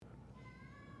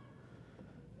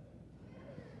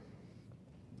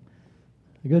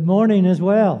Good morning as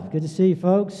well. Good to see you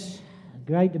folks.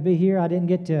 Great to be here. I didn't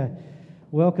get to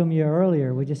welcome you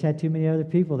earlier. We just had too many other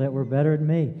people that were better than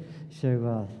me.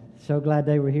 So glad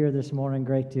they were here this morning.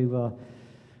 Great to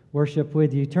worship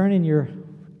with you. Turn in your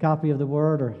copy of the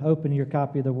Word or open your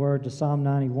copy of the Word to Psalm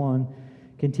 91.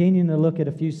 Continuing to look at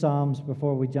a few Psalms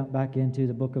before we jump back into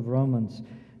the book of Romans.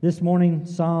 This morning,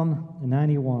 Psalm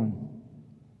 91.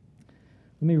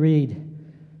 Let me read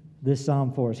this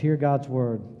Psalm for us. Hear God's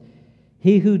Word.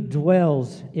 He who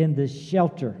dwells in the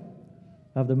shelter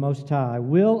of the Most High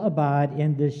will abide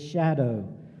in the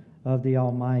shadow of the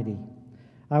Almighty.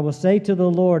 I will say to the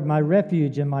Lord, my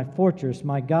refuge and my fortress,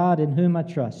 my God in whom I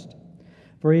trust.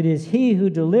 For it is He who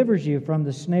delivers you from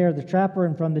the snare of the trapper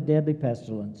and from the deadly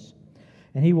pestilence.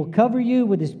 And He will cover you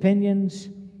with His pinions,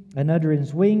 and under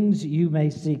His wings you may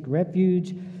seek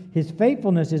refuge. His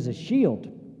faithfulness is a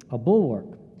shield, a bulwark.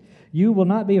 You will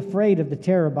not be afraid of the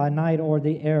terror by night, or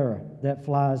the arrow that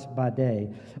flies by day,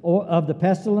 or of the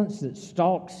pestilence that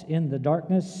stalks in the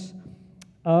darkness,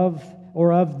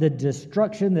 or of the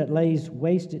destruction that lays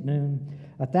waste at noon.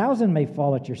 1,000 may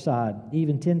fall at your side,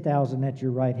 even 10,000 at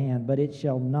your right hand, but it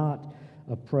shall not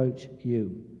approach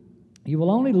you. You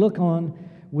will only look on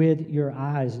with your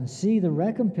eyes and see the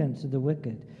recompense of the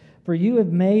wicked. For you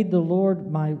have made the Lord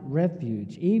my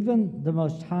refuge, even the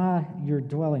Most High your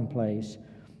dwelling place.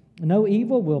 No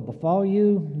evil will befall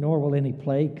you, nor will any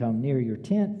plague come near your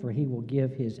tent, for He will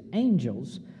give His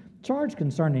angels charge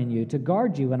concerning you to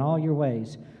guard you in all your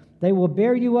ways. They will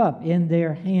bear you up in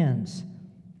their hands,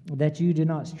 that you do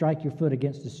not strike your foot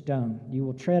against a stone. You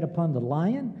will tread upon the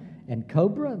lion and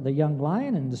cobra, the young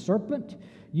lion and the serpent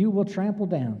you will trample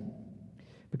down.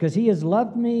 Because He has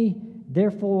loved me,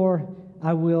 therefore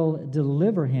I will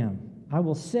deliver Him. I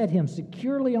will set Him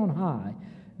securely on high,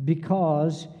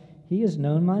 because He has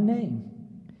known my name.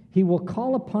 He will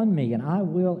call upon me, and I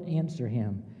will answer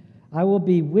him. I will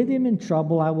be with him in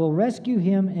trouble. I will rescue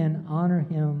him and honor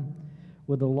him.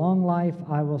 With a long life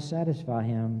I will satisfy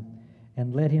him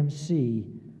and let him see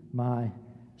my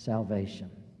salvation.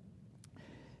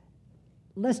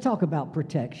 Let's talk about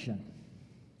protection.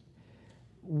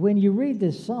 When you read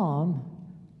this psalm,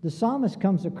 the psalmist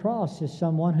comes across as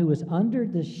someone who is under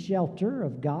the shelter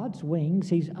of God's wings.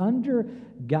 He's under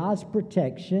God's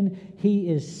protection. He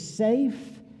is safe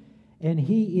and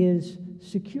he is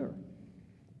secure.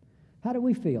 How do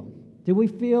we feel? Do we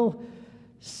feel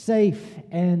safe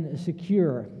and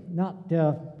secure? Not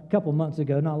a couple months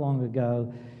ago, not long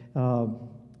ago,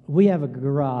 we have a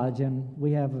garage and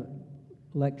we have a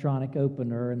electronic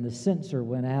opener, and the sensor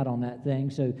went out on that thing.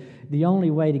 So the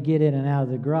only way to get in and out of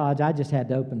the garage, I just had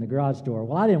to open the garage door.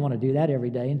 Well, I didn't want to do that every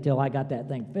day until I got that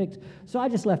thing fixed, so I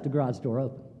just left the garage door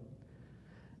open.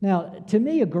 Now, to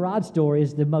me, a garage door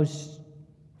is the most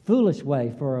foolish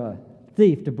way for a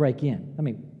thief to break in. I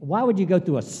mean, why would you go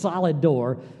through a solid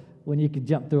door when you could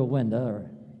jump through a window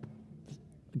or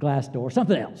a glass door or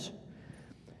something else?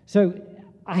 So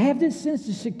I have this sense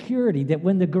of security that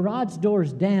when the garage door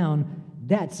is down,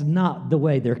 that's not the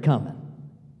way they're coming,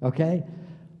 okay?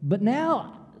 But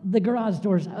now the garage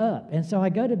door's up, and so I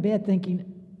go to bed thinking,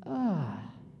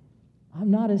 I'm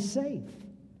not as safe.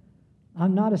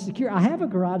 I'm not as secure. I have a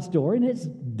garage door, and it's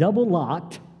double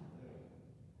locked,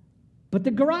 but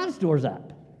the garage door's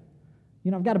up.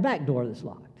 You know, I've got a back door that's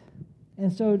locked.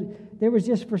 And so there was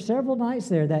just for several nights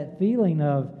there that feeling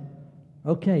of,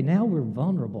 okay, now we're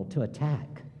vulnerable to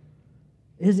attack.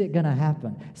 Is it going to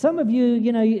happen? Some of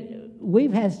you,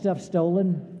 we've had stuff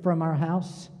stolen from our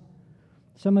house.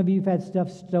 Some of you have had stuff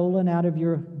stolen out of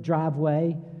your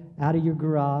driveway, out of your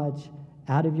garage,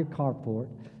 out of your carport.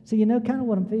 So you know kind of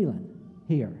what I'm feeling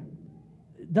here.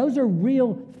 Those are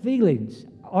real feelings.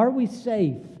 Are we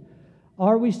safe?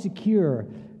 Are we secure?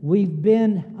 We've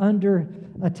been under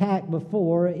attack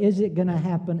before. Is it going to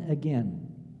happen again?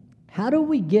 How do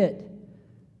we get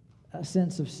a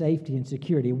sense of safety and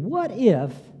security? What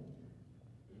if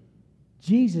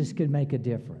Jesus could make a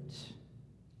difference?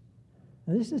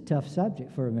 Now, this is a tough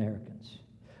subject for Americans.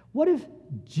 What if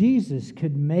Jesus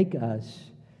could make us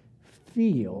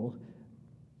feel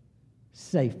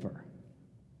safer,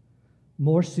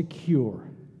 more secure?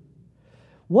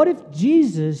 What if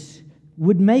Jesus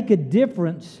would make a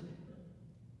difference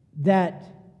that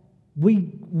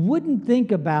we wouldn't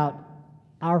think about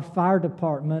our fire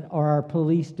department or our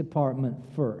police department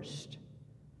first,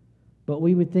 but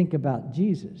we would think about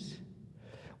Jesus?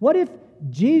 What if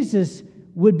Jesus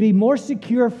would be more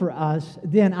secure for us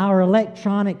than our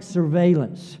electronic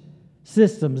surveillance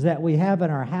systems that we have in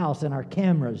our house and our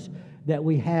cameras that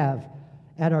we have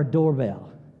at our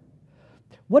doorbell?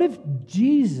 What if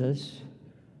Jesus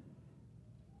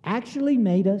actually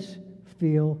made us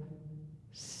feel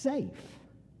safe.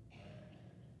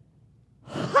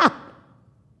 Ha!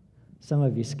 Some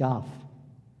of you scoff.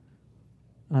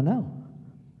 I know.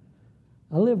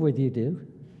 I live with you, do.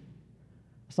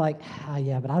 It's like,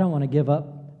 yeah, but I don't want to give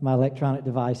up my electronic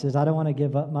devices. I don't want to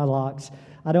give up my locks.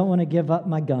 I don't want to give up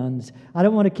my guns. I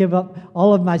don't want to give up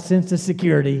all of my sense of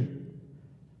security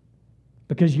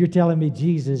because you're telling me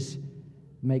Jesus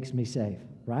makes me safe,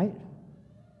 right?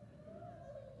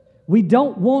 We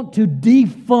don't want to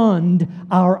defund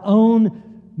our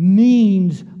own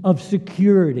means of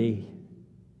security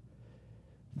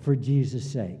for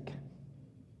Jesus' sake.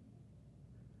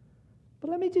 But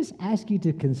let me just ask you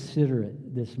to consider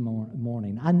it this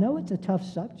morning. I know it's a tough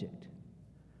subject.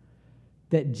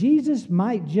 That Jesus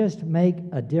might just make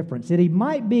a difference. That he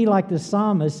might be like the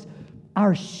psalmist,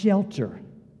 our shelter,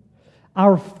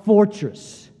 our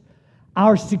fortress,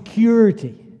 our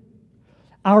security,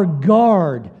 our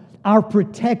guard, our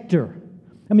protector.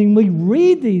 I mean, we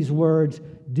read these words,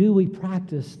 do we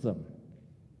practice them?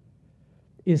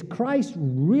 Is Christ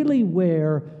really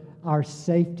where our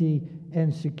safety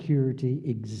and security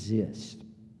exist?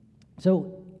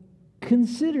 So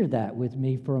consider that with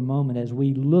me for a moment as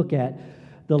we look at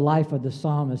the life of the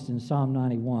psalmist in Psalm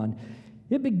 91.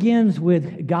 It begins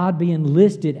with God being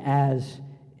listed as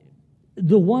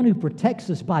the one who protects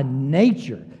us by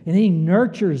nature, and he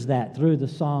nurtures that through the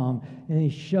psalm, and he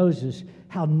shows us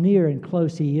how near and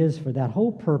close he is for that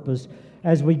whole purpose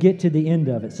as we get to the end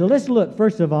of it. So let's look,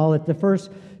 first of all, at the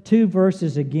first two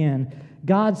verses again.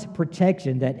 God's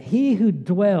protection, that he who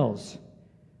dwells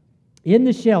in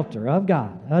the shelter of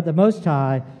God, the Most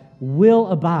High, will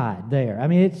abide there. I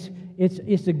mean,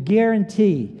 it's a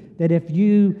guarantee that if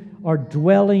you are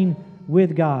dwelling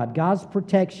with God, God's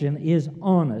protection is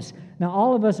on us. Now,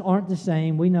 all of us aren't the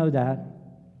same. We know that.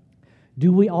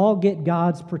 Do we all get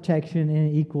God's protection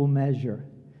in equal measure?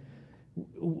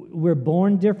 We're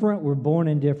born different. We're born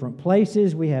in different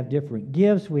places. We have different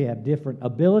gifts. We have different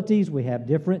abilities. We have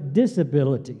different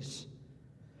disabilities.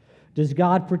 Does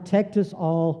God protect us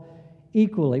all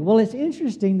equally? Well, it's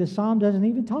interesting. The psalm doesn't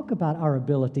even talk about our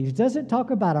abilities. It doesn't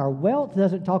talk about our wealth. It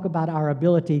doesn't talk about our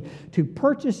ability to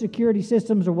purchase security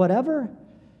systems or whatever.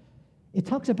 It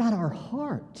talks about our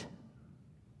heart.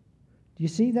 Do you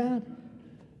see that?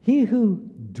 He who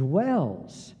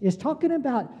dwells is talking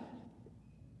about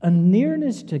a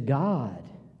nearness to God.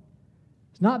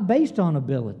 It's not based on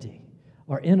ability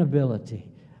or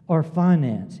inability or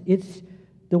finance. It's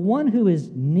the one who is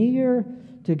near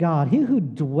to God. He who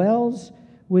dwells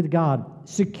with God.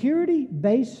 Security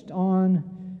based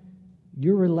on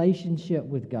your relationship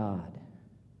with God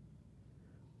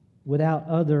without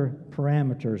other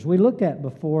parameters. We looked at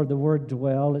before the word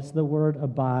dwell. It's the word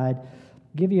abide. I'll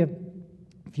give you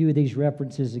a few of these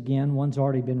references again. One's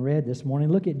already been read this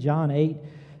morning. Look at John 8.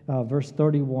 Verse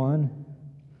 31.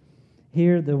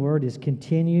 Here the word is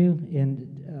continue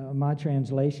in my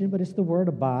translation, but it's the word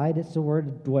abide, it's the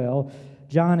word dwell.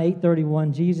 John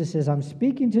 8:31, Jesus says, I'm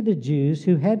speaking to the Jews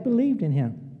who had believed in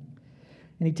him.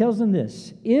 And he tells them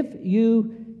this, if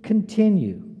you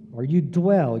continue, or you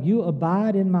dwell, you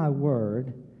abide in my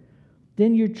word,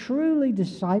 then you're truly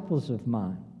disciples of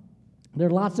mine. There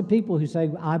are lots of people who say,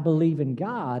 I believe in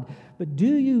God, but do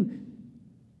you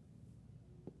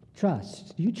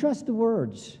trust? Do you trust the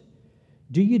words?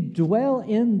 Do you dwell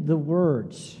in the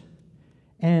words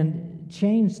and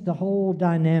change the whole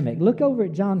dynamic? Look over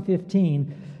at John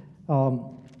 15.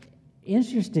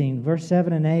 Interesting, verse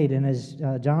 7 and 8. And as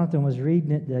Jonathan was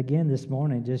reading it again this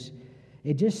morning,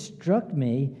 it just struck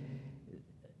me,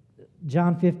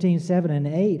 John 15, 7 and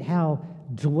 8, how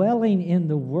dwelling in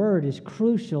the Word is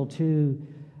crucial to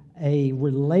a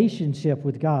relationship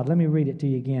with God. Let me read it to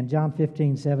you again. John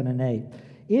 15, 7 and 8.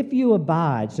 If you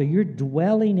abide, so you're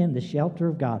dwelling in the shelter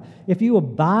of God. If you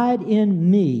abide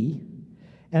in me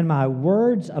and my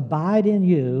words abide in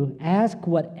you, ask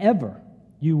whatever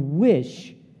you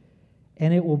wish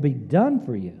and it will be done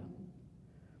for you.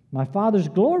 My Father's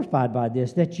glorified by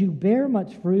this, that you bear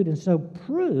much fruit and so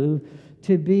prove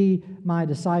to be my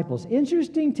disciples.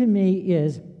 Interesting to me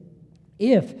is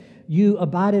if you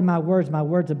abide in my words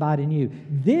abide in you,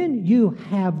 then you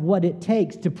have what it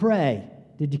takes to pray.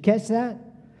 Did you catch that?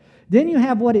 Then you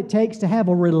have what it takes to have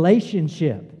a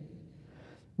relationship.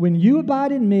 When you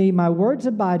abide in me, my words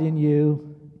abide in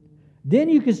you, then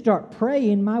you can start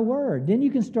praying my word. Then you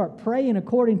can start praying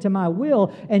according to my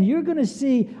will, and you're going to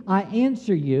see I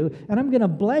answer you, and I'm going to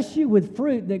bless you with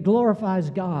fruit that glorifies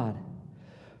God.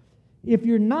 If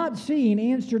you're not seeing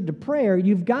answered to prayer,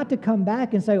 you've got to come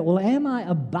back and say, well, am I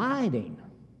abiding?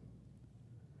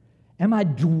 Am I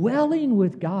dwelling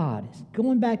with God?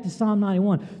 Going back to Psalm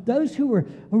 91, those who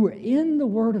are in the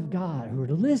Word of God, who are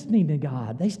listening to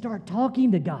God, they start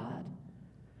talking to God.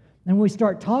 And when we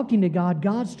start talking to God,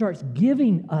 God starts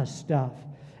giving us stuff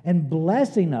and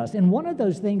blessing us. And one of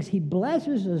those things He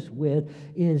blesses us with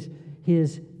is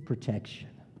His protection.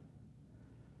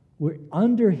 We're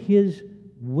under His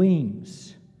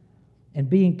wings and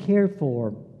being cared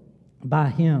for by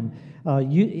Him.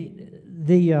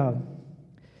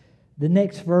 The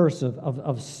next verse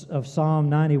of Psalm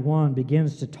 91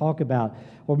 begins to talk about,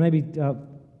 or maybe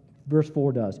verse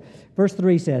 4 does. Verse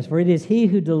 3 says, "For it is He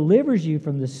who delivers you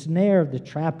from the snare of the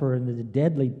trapper and the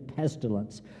deadly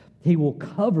pestilence. He will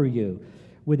cover you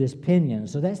with His pinions."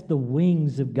 So that's the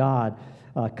wings of God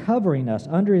covering us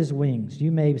under His wings.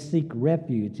 You may seek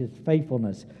refuge. His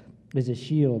faithfulness is a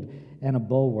shield and a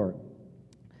bulwark.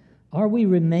 Are we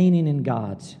remaining in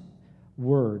God's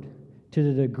Word to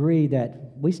the degree that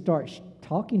we start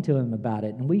talking to Him about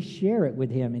it and we share it with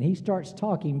Him and He starts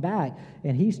talking back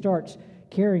and He starts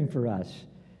caring for us?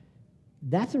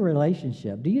 That's a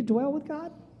relationship. Do you dwell with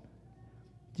God?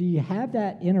 Do you have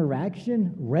that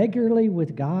interaction regularly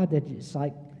with God that it's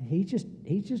like He's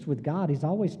just with God. He's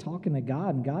always talking to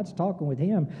God and God's talking with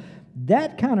Him.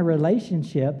 That kind of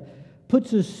relationship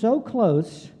puts us so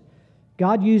close.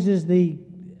 God uses the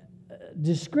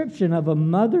description of a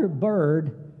mother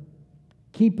bird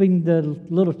keeping the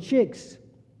little chicks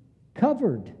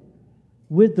covered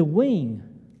with the wing.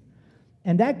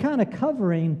 And that kind of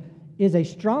covering is a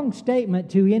strong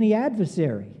statement to any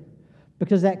adversary,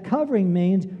 because that covering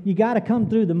means you got to come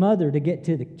through the mother to get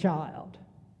to the child.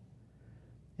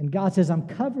 And God says, I'm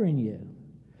covering you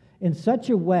in such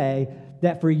a way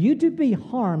that for you to be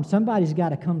harmed, somebody's got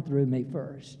to come through me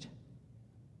first.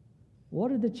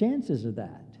 What are the chances of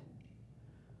that?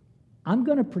 I'm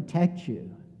going to protect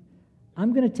you.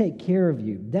 I'm going to take care of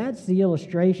you. That's the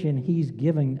illustration He's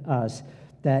giving us,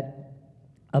 that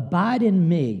abide in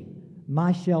me,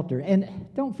 my shelter. And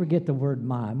don't forget the word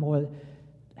my.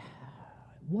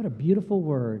 What a beautiful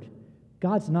word.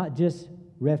 God's not just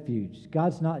refuge.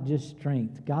 God's not just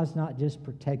strength. God's not just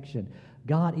protection.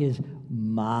 God is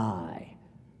my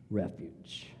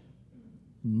refuge,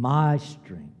 my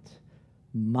strength,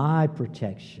 my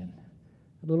protection.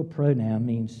 A little pronoun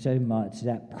means so much.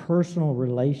 That personal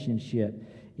relationship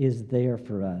is there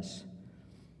for us.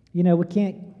 You know, we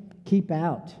can't keep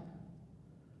out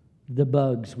the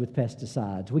bugs with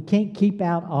pesticides. We can't keep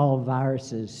out all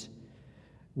viruses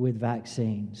with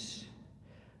vaccines.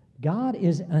 God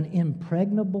is an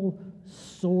impregnable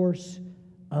source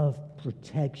of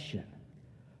protection.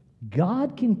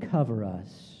 God can cover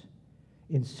us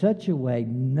in such a way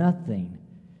nothing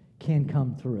can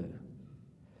come through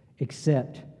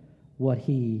except what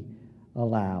He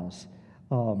allows.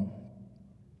 I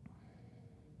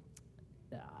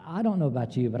don't know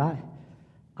about you, but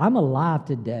I'm alive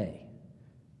today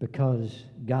because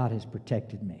God has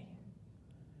protected me.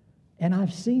 And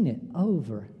I've seen it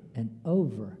over and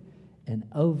over and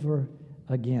over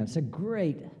again. It's a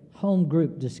great home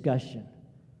group discussion.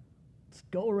 Let's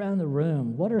go around the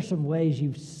room. What are some ways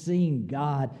you've seen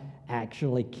God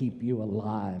actually keep you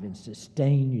alive and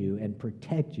sustain you and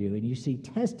protect you? And you see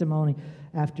testimony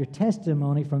after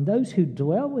testimony from those who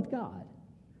dwell with God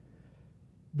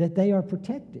that they are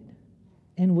protected.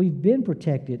 And we've been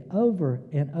protected over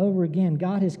and over again.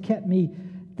 God has kept me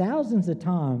thousands of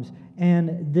times.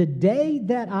 And the day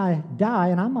that I die,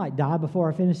 and I might die before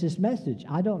I finish this message,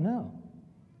 I don't know.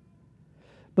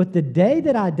 But the day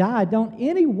that I die, don't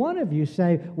any one of you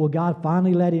say, well, God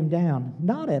finally let him down.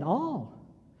 Not at all.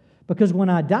 Because when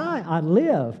I die, I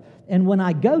live. And when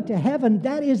I go to heaven,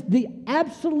 that is the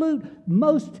absolute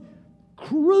most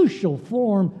crucial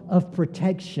form of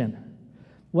protection.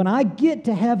 When I get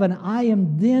to heaven, I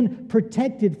am then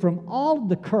protected from all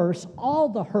the curse, all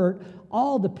the hurt,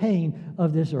 all the pain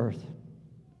of this earth.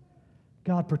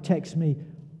 God protects me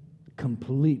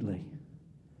completely.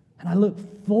 And I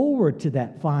look forward to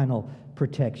that final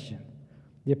protection.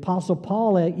 The Apostle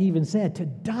Paul even said, to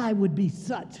die would be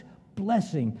such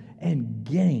blessing and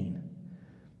gain.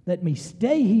 Let me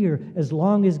stay here as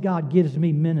long as God gives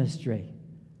me ministry.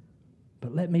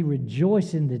 But let me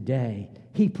rejoice in the day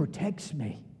He protects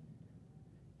me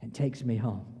and takes me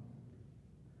home.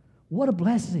 What a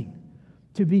blessing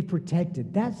to be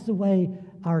protected. That's the way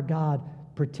our God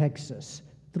protects us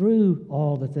through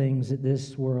all the things that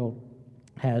this world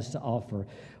has to offer.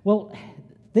 Well,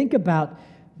 think about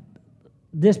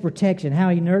this protection, how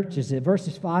He nurtures it.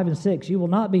 Verses 5 and 6, you will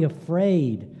not be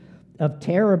afraid of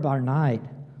terror by night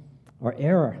or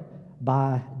error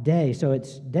by day. So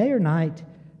it's day or night,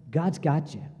 God's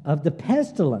got you. Of the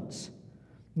pestilence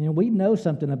We know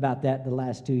something about that the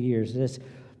last 2 years.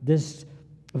 This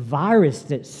virus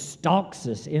that stalks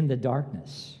us in the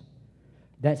darkness,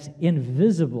 that's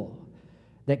invisible,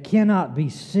 that cannot be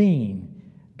seen.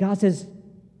 God says,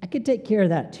 I could take care of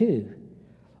that too.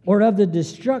 Or of the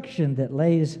destruction that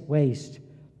lays waste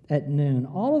at noon.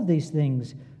 All of these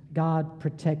things God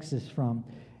protects us from.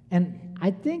 And I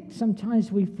think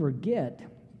sometimes we forget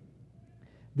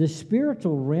the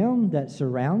spiritual realm that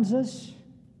surrounds us,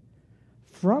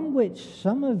 from which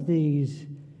some of these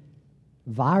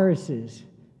viruses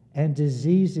and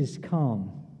diseases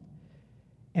come.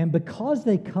 And because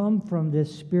they come from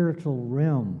this spiritual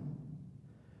realm,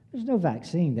 there's no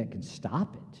vaccine that can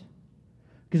stop it.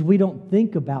 Because we don't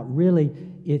think about really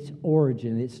its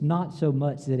origin. It's not so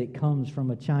much that it comes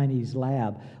from a Chinese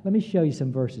lab. Let me show you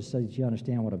some verses so that you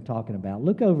understand what I'm talking about.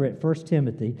 Look over at 1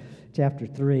 Timothy chapter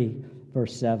 3,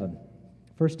 verse 7.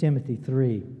 1 Timothy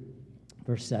 3,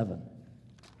 verse 7.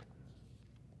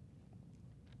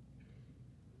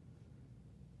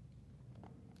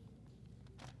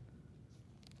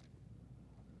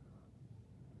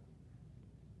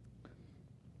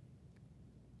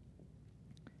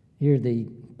 Here the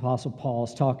Apostle Paul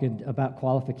is talking about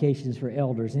qualifications for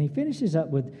elders, and he finishes up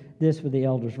with this for the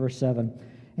elders, verse 7.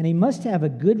 And he must have a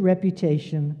good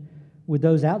reputation with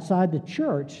those outside the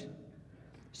church,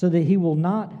 so that he will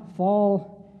not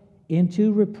fall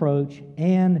into reproach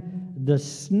and the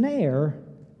snare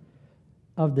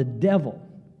of the devil.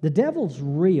 The devil's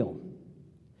real.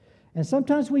 And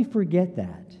sometimes we forget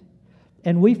that.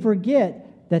 And we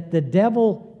forget that the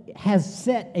devil has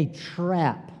set a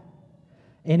trap.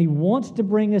 And he wants to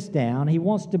bring us down. He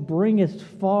wants to bring us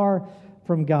far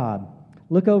from God.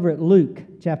 Look over at Luke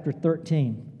chapter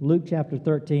 13. Luke chapter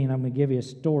 13, I'm going to give you a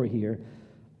story here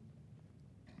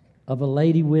of a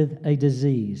lady with a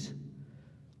disease.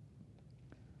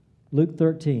 Luke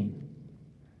 13.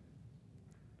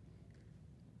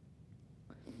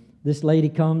 This lady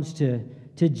comes to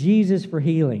Jesus for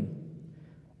healing.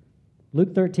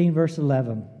 Luke 13, verse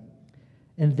 11.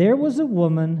 And there was a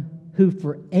woman who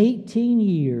for 18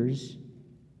 years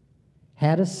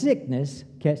had a sickness.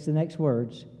 Catch the next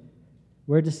words.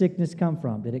 Where did the sickness come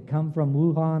from? Did it come from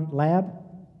Wuhan lab?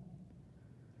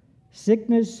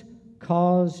 Sickness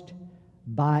caused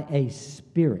by a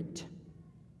spirit.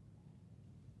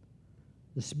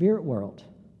 The spirit world.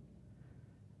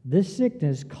 This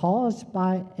sickness caused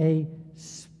by a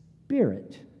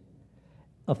spirit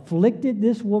afflicted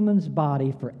this woman's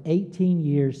body for 18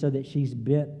 years so that she's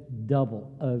bent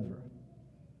double over.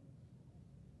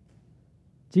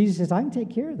 Jesus says, I can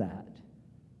take care of that.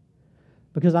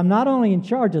 Because I'm not only in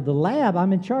charge of the lab,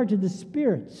 I'm in charge of the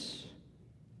spirits.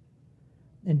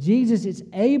 And Jesus is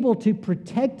able to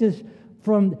protect us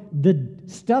from the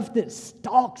stuff that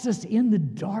stalks us in the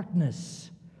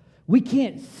darkness. We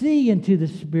can't see into the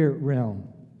spirit realm.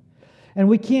 And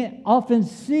we can't often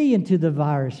see into the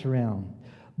virus realm.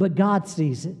 But God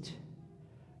sees it.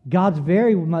 God's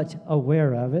very much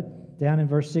aware of it. Down in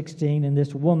verse 16, and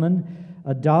this woman,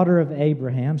 a daughter of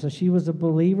Abraham, so she was a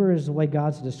believer is the way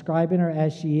God's describing her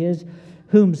as she is,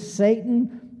 whom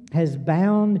Satan has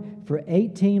bound for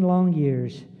 18 long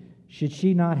years, should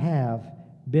she not have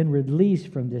been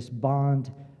released from this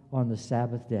bond on the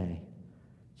Sabbath day.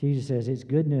 Jesus says, it's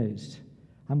good news.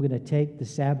 I'm going to take the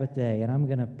Sabbath day and I'm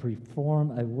going to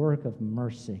perform a work of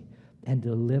mercy and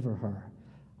deliver her.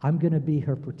 I'm going to be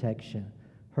her protection,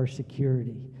 her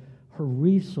security, her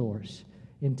resource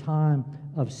in time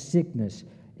of sickness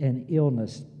and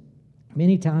illness.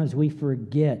 Many times we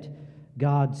forget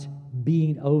God's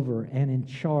being over and in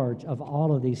charge of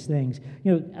all of these things.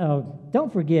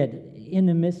 Don't forget, in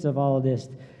the midst of all of this,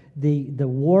 the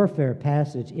warfare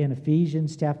passage in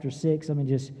Ephesians chapter 6. Let me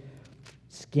just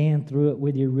scan through it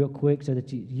with you real quick so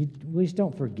that you just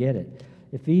don't forget it.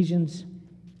 Ephesians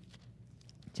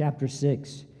chapter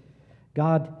 6.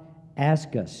 God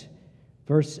asks us,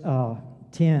 verse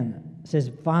 10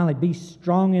 says, finally, be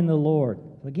strong in the Lord.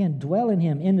 Again, dwell in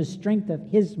Him in the strength of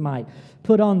His might.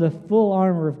 Put on the full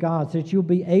armor of God so that you'll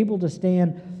be able to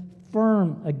stand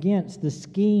firm against the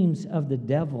schemes of the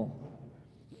devil.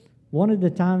 One of the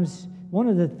things,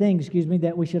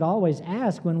 that we should always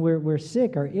ask when we're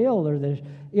sick or ill or there's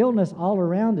illness all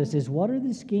around us is, what are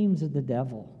the schemes of the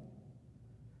devil?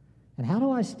 And how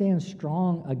do I stand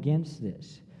strong against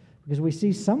this? Because we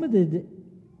see some of the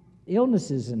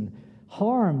illnesses and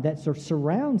harm that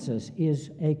surrounds us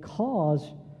is a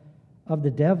cause of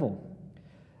the devil.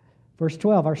 Verse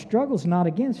 12, our struggle is not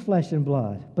against flesh and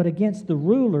blood, but against the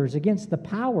rulers, against the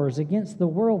powers, against the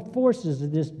world forces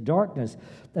of this darkness,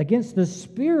 against the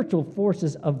spiritual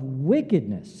forces of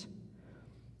wickedness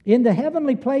In the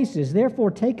heavenly places,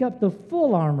 therefore, take up the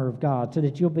full armor of God so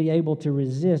that you'll be able to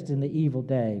resist in the evil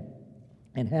day.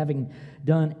 And having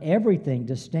done everything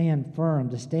to stand firm,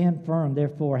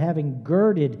 therefore, having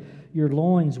girded your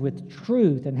loins with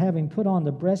truth, and having put on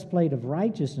the breastplate of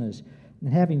righteousness,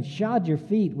 and having shod your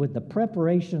feet with the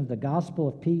preparation of the gospel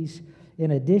of peace,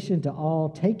 in addition to all,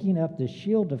 taking up the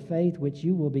shield of faith, which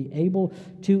you will be able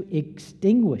to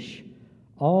extinguish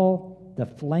all the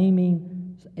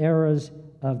flaming arrows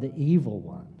of the evil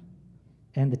one,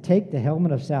 and to take the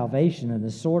helmet of salvation and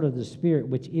the sword of the Spirit,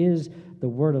 which is the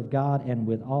word of God, and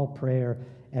with all prayer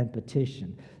and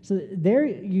petition. So there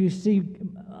you see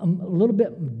a little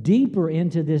bit deeper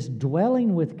into this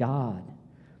dwelling with God.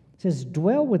 It says,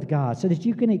 dwell with God so that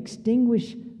you can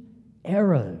extinguish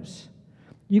arrows.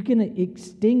 You can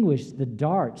extinguish the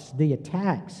darts, the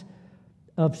attacks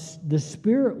of the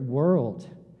spirit world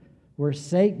where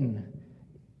Satan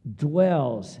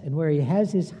dwells and where he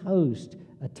has his host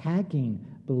attacking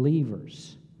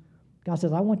believers. God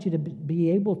says, I want you to be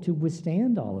able to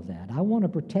withstand all of that. I want to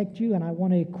protect you, and I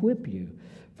want to equip you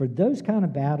for those kind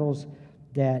of battles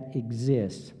that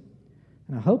exist.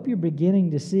 And I hope you're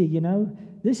beginning to see,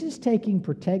 this is taking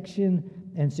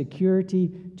protection and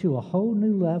security to a whole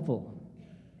new level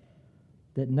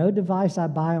that no device I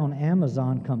buy on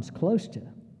Amazon comes close to.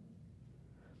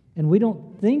 And we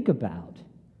don't think about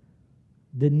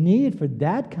the need for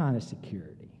that kind of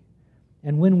security.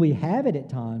 And when we have it at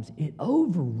times, it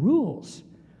overrules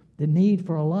the need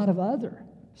for a lot of other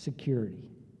security.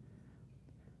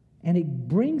 And it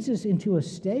brings us into a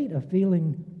state of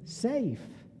feeling safe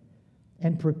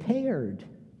and prepared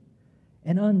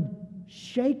and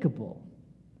unshakable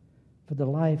for the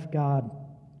life God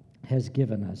has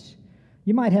given us.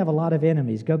 You might have a lot of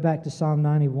enemies. Go back to Psalm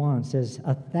 91. It says,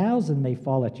 1,000 may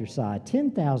fall at your side,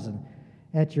 10,000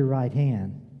 at your right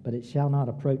hand, but it shall not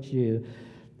approach you.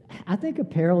 I think a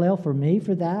parallel for me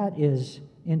for that is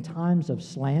in times of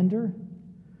slander.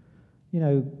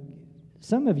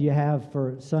 Some of you have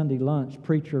for Sunday lunch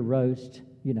preacher roast.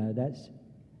 That's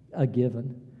a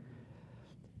given.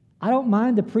 I don't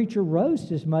mind the preacher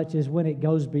roast as much as when it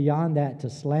goes beyond that to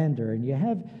slander, and you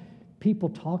have people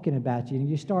talking about you, and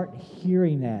you start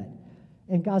hearing that.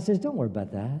 And God says, don't worry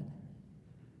about that.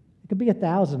 It could be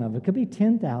 1,000 of them. It could be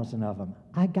 10,000 of them.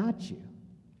 I got you.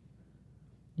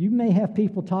 You may have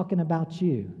people talking about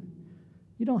you.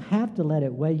 You don't have to let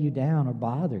it weigh you down or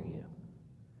bother you.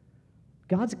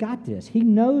 God's got this. He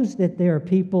knows that there are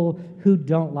people who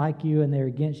don't like you and they're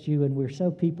against you, and we're so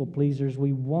people pleasers.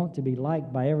 We want to be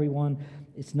liked by everyone.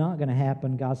 It's not going to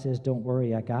happen. God says, don't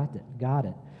worry, I got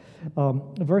it.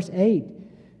 Verse 8,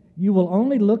 you will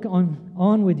only look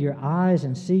on with your eyes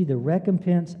and see the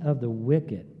recompense of the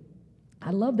wicked.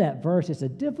 I love that verse. It's a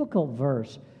difficult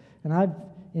verse, and I've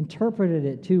interpreted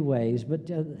it two ways, but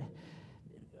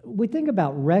we think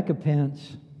about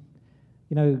recompense.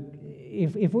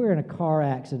 If we're in a car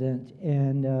accident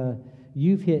and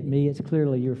you've hit me, it's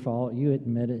clearly your fault. You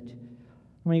admit it.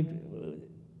 I mean,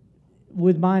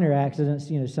 with minor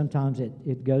accidents, sometimes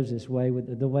it goes this way.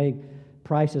 With the way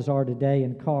prices are today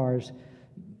in cars,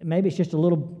 maybe it's just a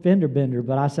little fender bender,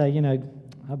 but I say,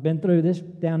 I've been through this,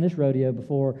 down this rodeo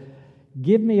before.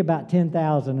 Give me about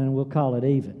 10,000 and we'll call it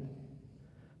even.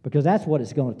 Because that's what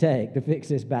it's going to take to fix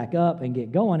this back up and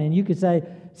get going. And you could say,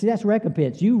 see, that's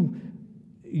recompense.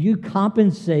 You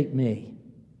compensate me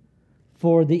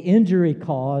for the injury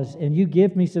caused, and you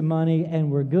give me some money,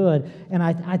 and we're good. And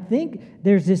I think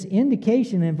there's this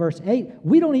indication in verse 8,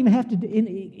 we don't even have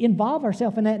to involve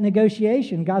ourselves in that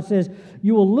negotiation. God says,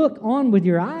 you will look on with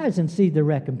your eyes and see the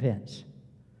recompense.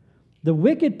 The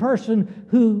wicked person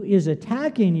who is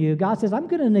attacking you, God says, I'm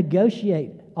going to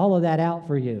negotiate all of that out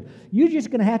for you. You're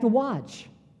just going to have to watch.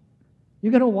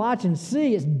 You're going to watch and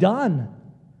see it's done.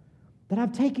 That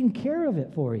I've taken care of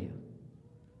it for you.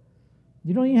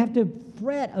 You don't even have to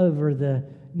fret over the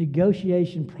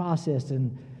negotiation process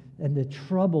and the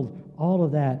trouble all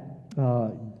of that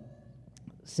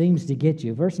seems to get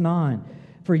you. Verse 9,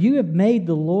 for you have made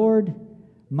the Lord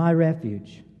my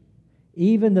refuge,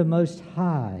 even the Most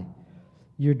High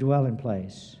your dwelling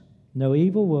place. No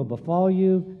evil will befall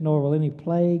you, nor will any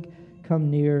plague come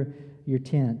near your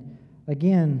tent.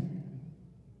 Again,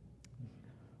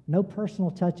 no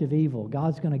personal touch of evil.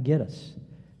 God's going to get us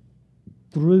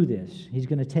through this. He's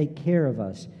going to take care of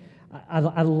us.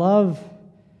 I love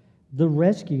the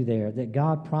rescue there that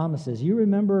God promises. You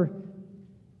remember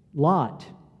Lot,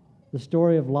 the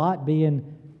story of Lot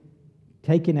being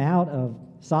taken out of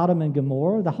Sodom and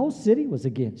Gomorrah. The whole city was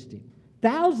against him.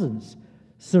 Thousands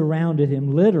surrounded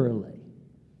him, literally,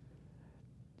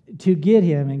 to get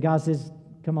him. And God says,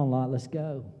 come on, Lot, let's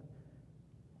go.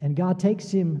 and God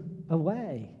takes him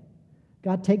away.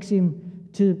 God takes him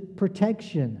to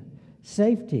protection,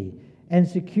 safety, and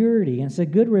security. And it's a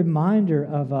good reminder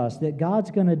of us that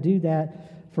God's going to do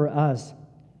that for us.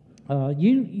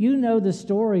 You know the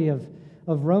story of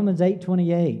Romans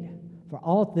 8:28. For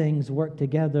all things work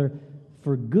together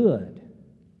for good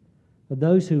for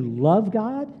those who love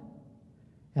God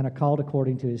and are called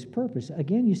according to his purpose.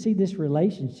 Again, you see this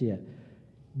relationship.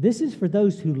 This is for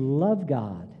those who love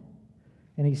God.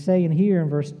 And he's saying here in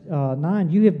verse 9,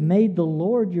 you have made the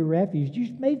Lord your refuge.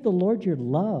 You've made the Lord your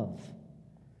love.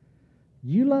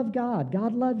 You love God.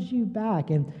 God loves you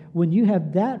back. And when you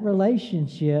have that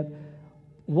relationship,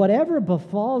 whatever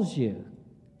befalls you,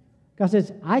 God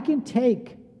says, I can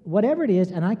take whatever it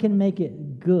is and I can make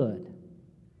it good.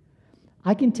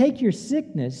 I can take your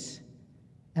sickness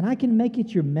and I can make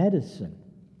it your medicine.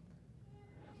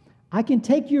 I can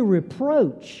take your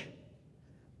reproach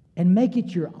and make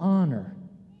it your honor.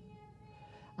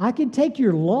 I can take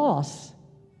your loss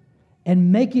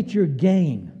and make it your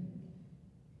gain.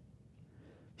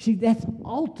 See, that's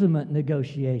ultimate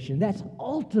negotiation. That's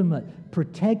ultimate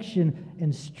protection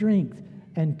and strength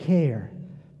and care.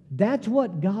 That's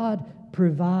what God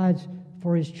provides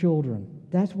for his children.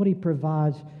 That's what he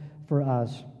provides for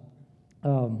us.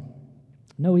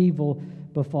 No evil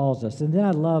befalls us. And then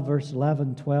I love verse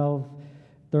 11, 12,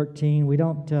 13. We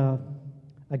don't,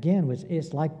 again,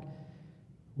 it's like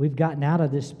we've gotten out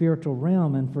of this spiritual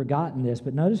realm and forgotten this.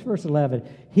 But notice verse 11.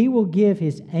 He will give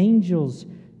his angels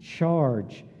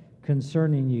charge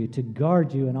concerning you to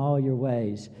guard you in all your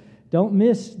ways. Don't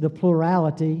miss the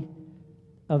plurality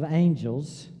of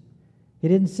angels. He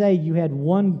didn't say you had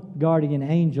one guardian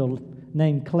angel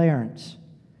named Clarence.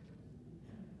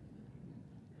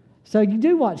 So you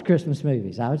do watch Christmas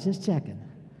movies. I was just checking.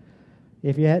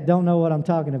 If you don't know what I'm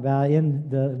talking about, in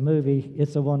the movie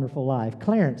It's a Wonderful Life,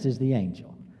 Clarence is the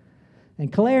angel.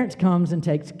 And Clarence comes and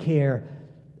takes care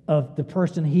of the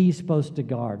person he's supposed to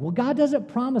guard. Well, God doesn't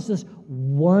promise us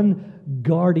one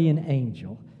guardian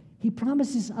angel. He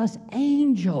promises us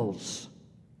angels.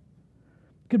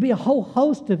 Could be a whole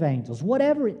host of angels,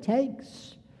 whatever it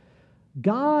takes.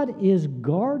 God is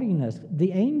guarding us.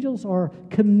 The angels are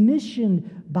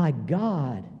commissioned by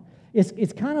God.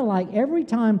 It's kind of like every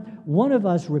time one of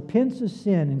us repents of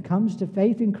sin and comes to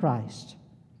faith in Christ,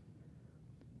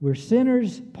 we're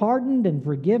sinners, pardoned and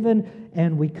forgiven,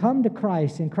 and we come to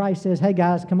Christ, and Christ says, hey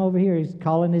guys, come over here. He's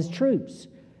calling his troops,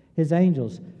 his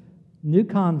angels. New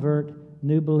convert,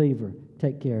 new believer.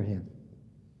 Take care of him.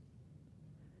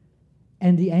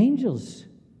 And the angels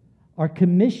are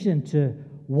commissioned to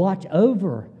watch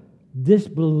over this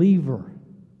believer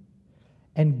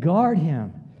and guard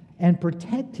him and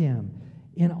protect him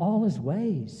in all his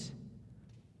ways.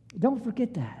 Don't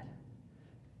forget that.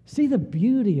 See the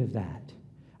beauty of that.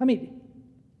 I mean,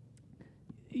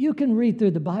 you can read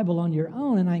through the Bible on your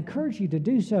own, and I encourage you to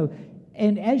do so.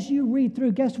 And as you read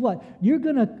through, guess what? You're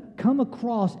going to come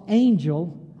across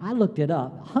angel, I looked it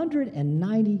up,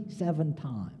 197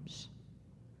 times.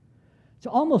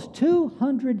 So almost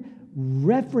 200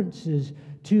 references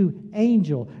to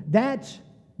angel. That's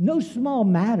no small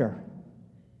matter.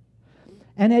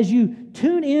 And as you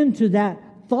tune into that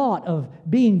thought of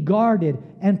being guarded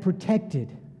and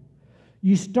protected,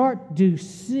 you start to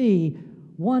see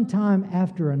one time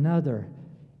after another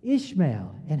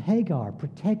Ishmael and Hagar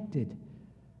protected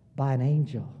by an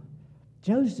angel.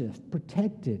 Joseph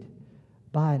protected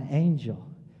by an angel.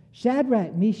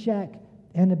 Shadrach, Meshach,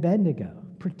 and Abednego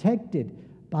protected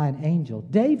by an angel.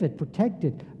 David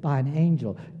protected by an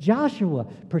angel. Joshua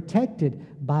protected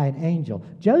by an angel.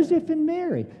 Joseph and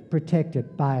Mary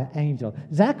protected by an angel.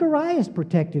 Zacharias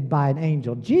protected by an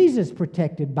angel. Jesus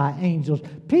protected by angels.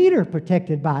 Peter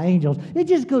protected by angels. It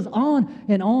just goes on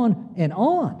and on and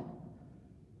on.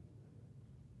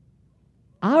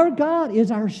 Our God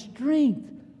is our strength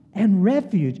and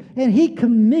refuge, and He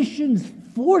commissions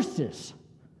forces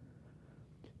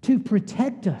to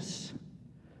protect us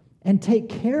and take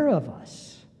care of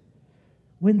us.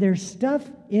 When there's stuff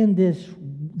in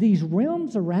these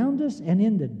realms around us and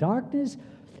in the darkness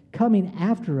coming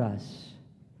after us,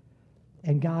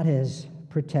 and God has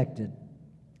protected.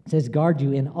 It says, guard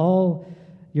you in all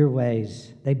your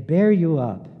ways. They bear you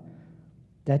up,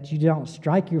 that you don't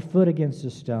strike your foot against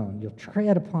a stone. You'll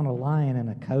tread upon a lion and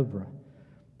a cobra,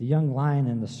 the young lion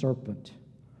and the serpent.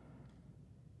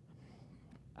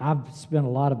 I've spent a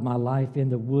lot of my life in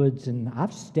the woods, and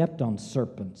I've stepped on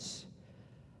serpents.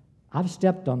 I've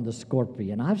stepped on the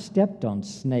scorpion. I've stepped on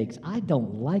snakes. I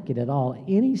don't like it at all.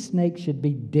 Any snake should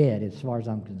be dead as far as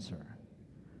I'm concerned.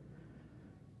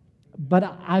 But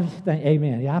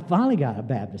amen. Yeah, I finally got a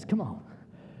Baptist. Come on.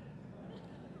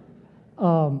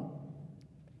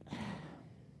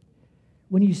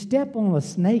 When you step on a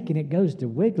snake and it goes to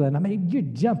wiggling, I mean, you're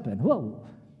jumping. Whoa.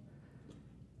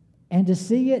 And to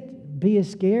see it be as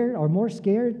scared or more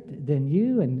scared than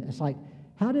you, and it's like,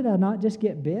 how did I not just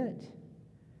get bit?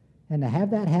 And to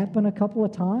have that happen a couple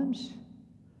of times,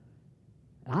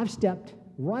 I've stepped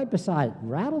right beside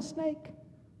rattlesnake,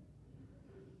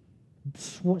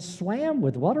 swam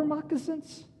with water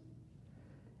moccasins,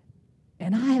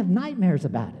 and I have nightmares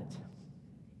about it.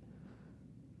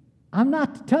 I'm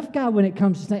not the tough guy when it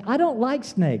comes to snakes. I don't like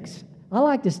snakes. I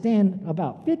like to stand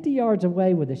about 50 yards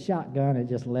away with a shotgun and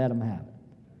just let them have it.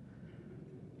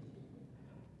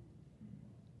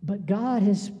 But God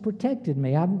has protected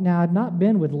me. I've not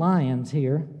been with lions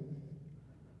here,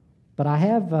 but I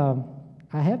have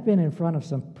been in front of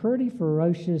some pretty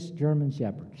ferocious German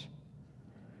shepherds.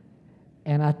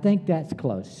 And I think that's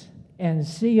close. And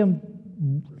see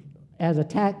them as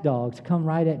attack dogs come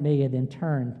right at me and then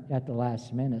turn at the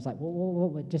last minute. It's like, whoa,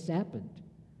 what just happened?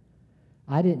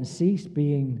 I didn't cease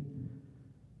being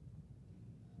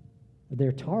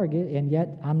their target, and yet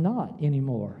I'm not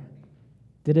anymore.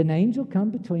 Did an angel come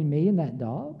between me and that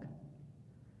dog?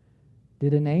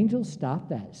 Did an angel stop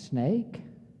that snake?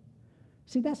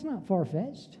 See, that's not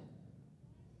far-fetched.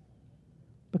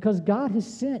 Because God has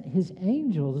sent his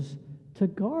angels to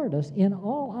guard us in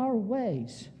all our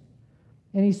ways.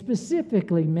 And he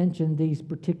specifically mentioned these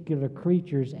particular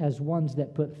creatures as ones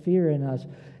that put fear in us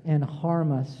and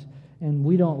harm us, and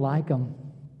we don't like them,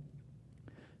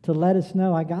 to let us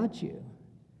know, I got you.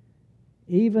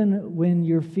 Even when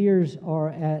your fears are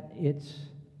at its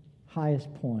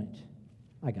highest point,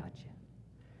 I got you.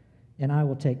 And I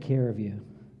will take care of you.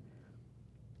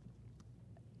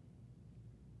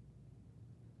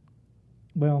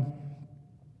 Well,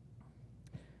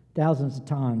 thousands of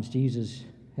times Jesus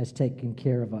has taken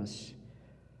care of us.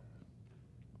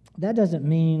 That doesn't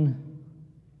mean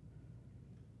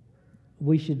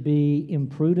we should be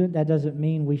imprudent. That doesn't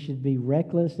mean we should be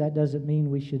reckless. That doesn't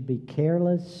mean we should be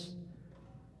careless.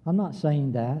 I'm not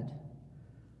saying that.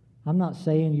 I'm not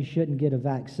saying you shouldn't get a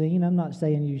vaccine. I'm not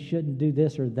saying you shouldn't do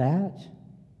this or that.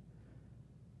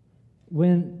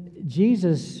 When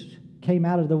Jesus came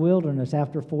out of the wilderness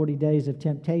after 40 days of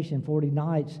temptation, 40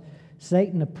 nights,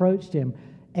 Satan approached him,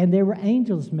 and there were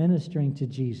angels ministering to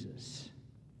Jesus.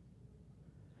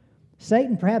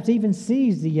 Satan perhaps even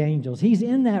sees the angels. He's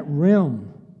in that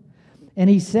realm. And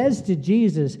he says to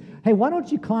Jesus, hey, why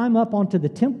don't you climb up onto the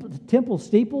temple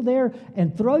steeple there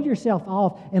and throw yourself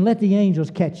off and let the angels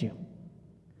catch you?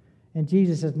 And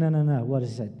Jesus says, no. What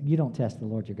does he say? You don't test the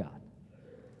Lord your God.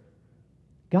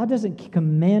 God doesn't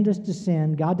command us to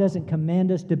sin. God doesn't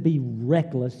command us to be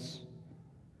reckless.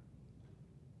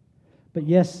 But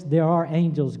yes, there are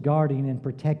angels guarding and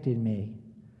protecting me.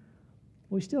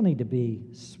 We still need to be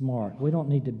smart. We don't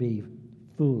need to be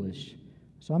foolish.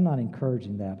 So I'm not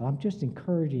encouraging that. But I'm just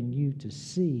encouraging you to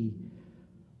see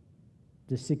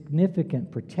the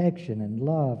significant protection and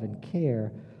love and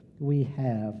care we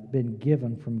have been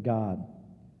given from God.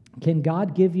 Can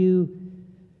God give you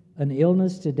an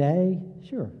illness today?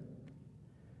 Sure.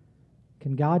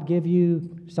 Can God give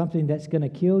you something that's going to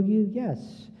kill you?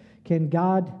 Yes. Can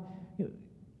God...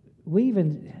 We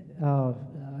even...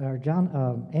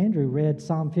 Andrew read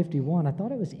Psalm 51. I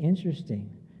thought it was interesting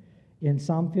in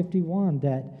Psalm 51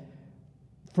 that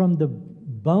from the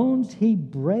bones he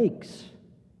breaks,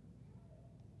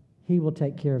 he will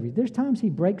take care of you. There's times he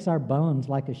breaks our bones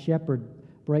like a shepherd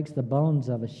breaks the bones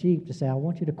of a sheep to say, I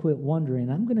want you to quit wandering.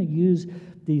 I'm going to use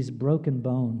these broken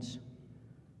bones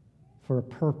for a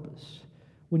purpose.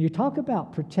 When you talk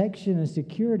about protection and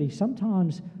security,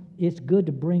 sometimes it's good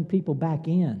to bring people back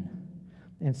in.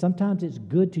 And sometimes it's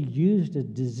good to use the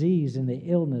disease and the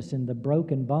illness and the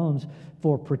broken bones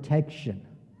for protection,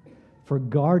 for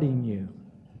guarding you.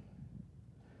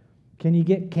 Can you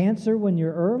get cancer when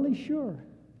you're early? Sure.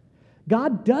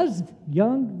 God does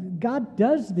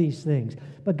these things,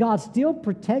 but God still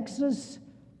protects us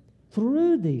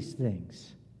through these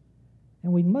things.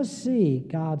 And we must see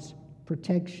God's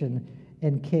protection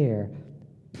and care.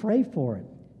 Pray for it.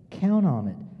 Count on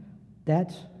it.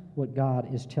 That's what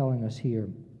God is telling us here.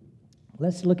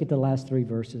 Let's look at the last three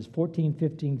verses, 14,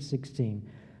 15, 16,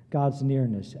 God's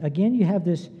nearness. Again, you have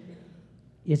this,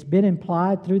 it's been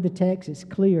implied through the text, it's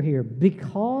clear here,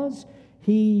 because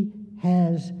he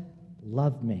has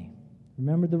loved me.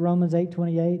 Remember the Romans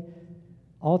 8:28?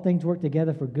 All things work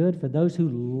together for good for those who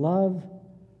love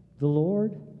the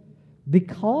Lord.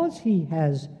 Because he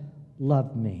has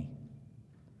loved me,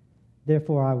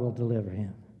 therefore I will deliver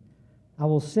him. I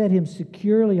will set him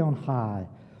securely on high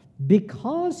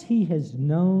because he has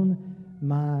known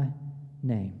my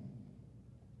name.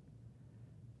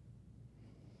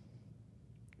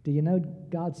 Do you know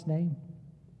God's name?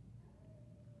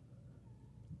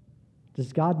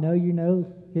 Does God know you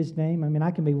know His name? I mean,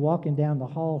 I can be walking down the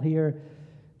hall here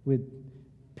with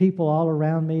people all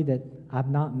around me that I've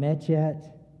not met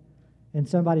yet, and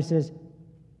somebody says,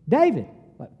 David.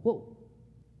 Like, whoa,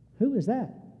 who is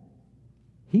that?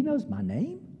 He knows my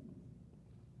name?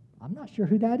 I'm not sure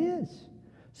who that is.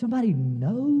 Somebody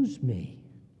knows me.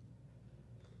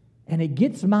 And it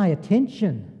gets my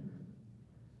attention.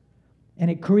 And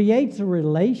it creates a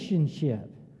relationship.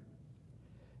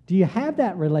 Do you have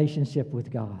that relationship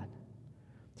with God?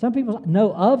 Some people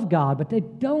know of God, but they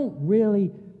don't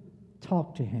really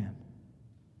talk to Him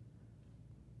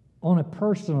on a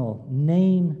personal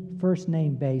name, first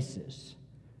name basis.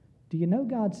 Do you know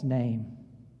God's name?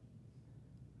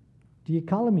 Do you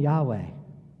call Him Yahweh?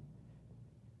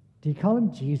 Do you call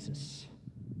Him Jesus?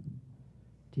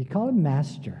 Do you call Him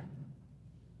Master?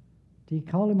 Do you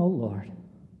call Him, oh Lord,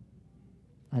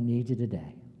 I need you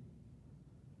today?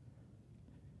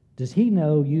 Does He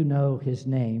know you know His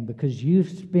name because you've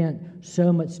spent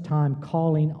so much time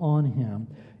calling on Him?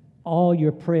 All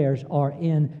your prayers are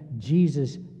in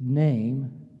Jesus'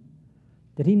 name,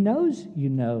 that He knows you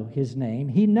know His name.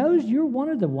 He knows you're one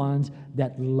of the ones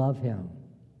that love Him.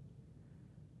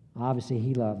 Obviously,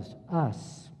 He loves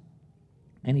us.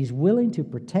 And He's willing to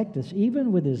protect us,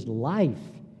 even with His life.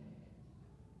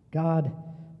 God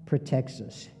protects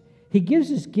us. He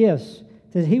gives us gifts.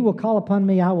 Says, He will call upon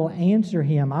me, I will answer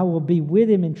him. I will be with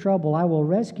him in trouble. I will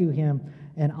rescue him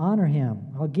and honor him.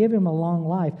 I'll give him a long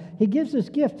life. He gives us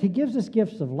gifts. He gives us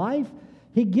gifts of life.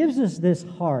 He gives us this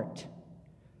heart.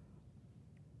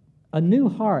 A new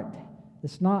heart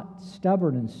that's not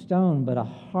stubborn and stone, but a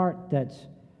heart that's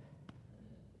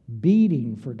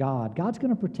beating for God. God's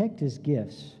going to protect His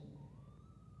gifts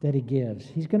that He gives.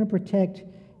 He's going to protect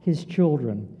His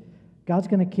children. God's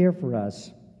going to care for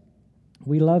us.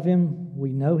 We love Him.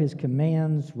 We know His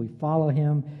commands. We follow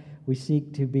Him. We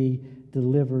seek to be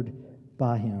delivered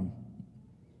by Him.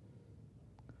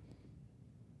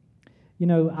 You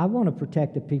know, I want to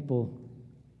protect the people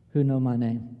who know my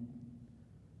name.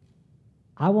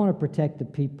 I want to protect the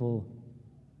people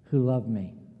who love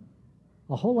me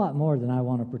a whole lot more than I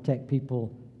want to protect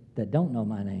people that don't know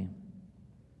my name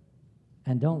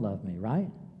and don't love me,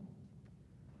 right?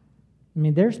 I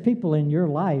mean, there's people in your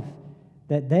life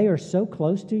that they are so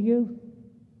close to you,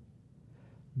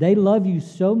 they love you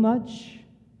so much,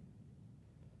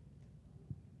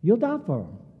 you'll die for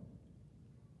them.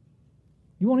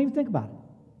 You won't even think about it.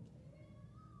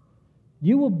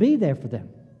 You will be there for them.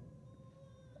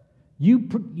 You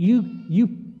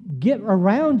get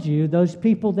around you those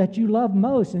people that you love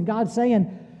most. And God's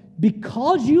saying,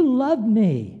 because you love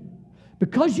me,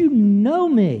 because you know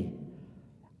me,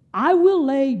 I will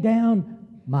lay down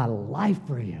my life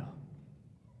for you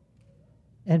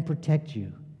and protect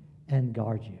you and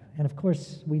guard you. And of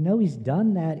course, we know He's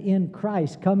done that in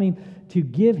Christ, coming to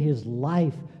give His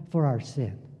life for our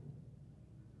sin.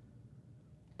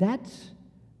 That's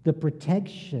the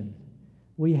protection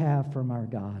we have from our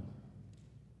God.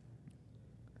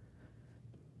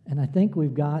 And I think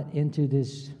we've got into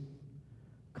this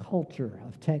culture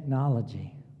of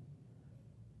technology.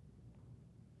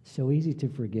 So easy to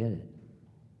forget it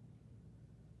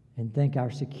and think our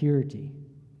security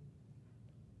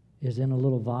is in a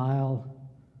little vial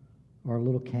or a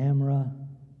little camera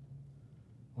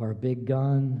or a big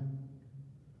gun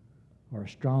or a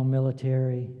strong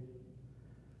military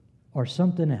or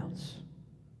something else.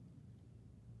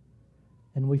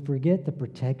 And we forget the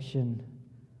protection,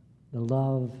 the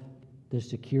love, the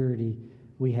security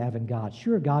we have in God.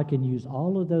 Sure, God can use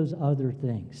all of those other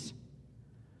things,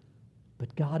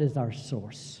 but God is our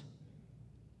source.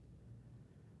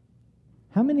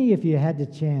 How many, if you had the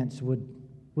chance,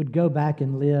 would go back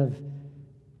and live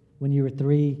when you were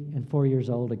 3 and 4 years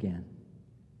old again?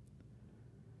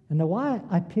 And the why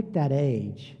I picked that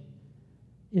age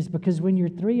is because when you're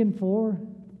 3 and 4,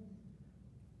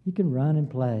 you can run and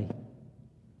play.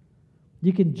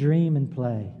 You can dream and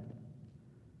play.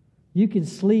 You can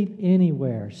sleep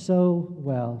anywhere so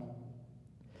well.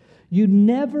 You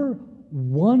never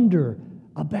wonder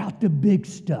about the big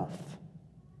stuff.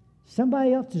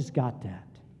 Somebody else has got that.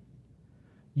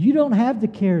 You don't have the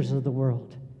cares of the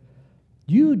world.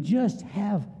 You just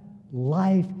have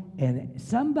life, and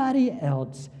somebody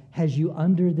else has you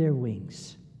under their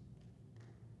wings.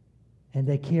 And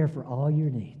they care for all your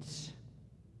needs.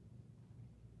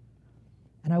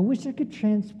 And I wish I could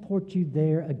transport you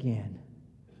there again,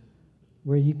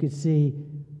 where you could see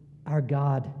our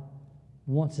God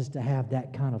wants us to have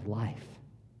that kind of life,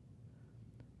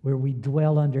 where we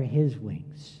dwell under His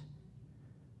wings,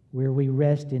 where we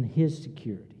rest in His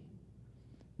security,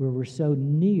 where we're so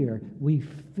near, we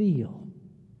feel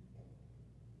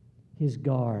His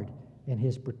guard and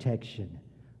His protection.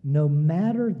 No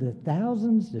matter the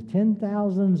thousands, the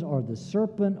 10,000s, or the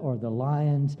serpent or the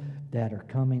lions that are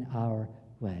coming our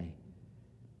way,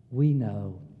 we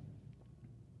know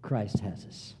Christ has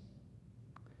us.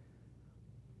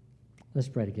 Let's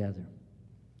pray together.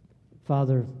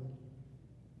 Father,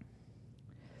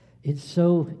 it's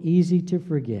so easy to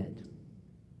forget,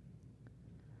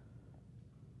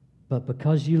 but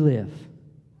because you live,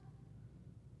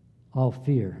 all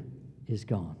fear is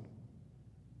gone.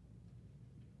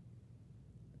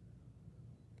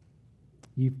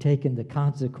 You've taken the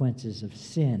consequences of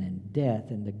sin and death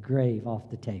and the grave off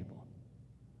the table.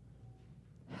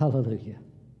 Hallelujah.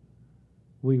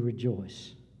 We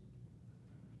rejoice.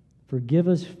 Forgive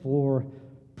us for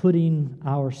putting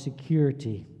our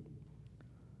security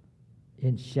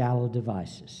in shallow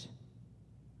devices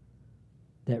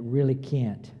that really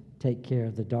can't take care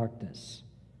of the darkness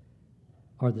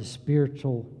or the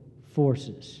spiritual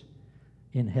forces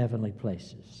in heavenly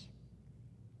places.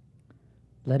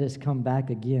 Let us come back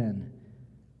again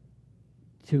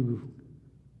to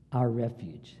our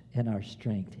refuge and our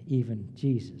strength, even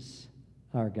Jesus,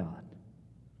 our God.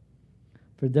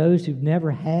 For those who've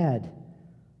never had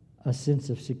a sense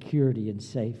of security and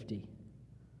safety,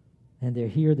 and they're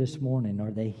here this morning,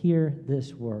 or they hear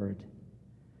this word,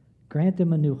 grant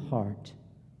them a new heart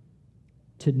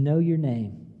to know your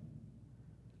name.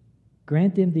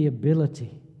 Grant them the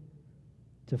ability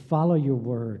to follow your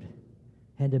word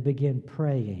and to begin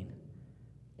praying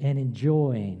and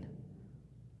enjoying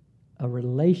a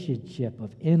relationship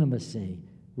of intimacy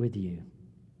with you.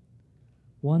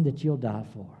 One that you'll die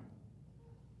for.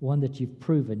 One that you've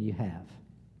proven you have.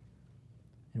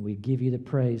 And we give you the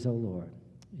praise, O Lord,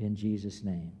 in Jesus'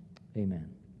 name.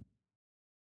 Amen.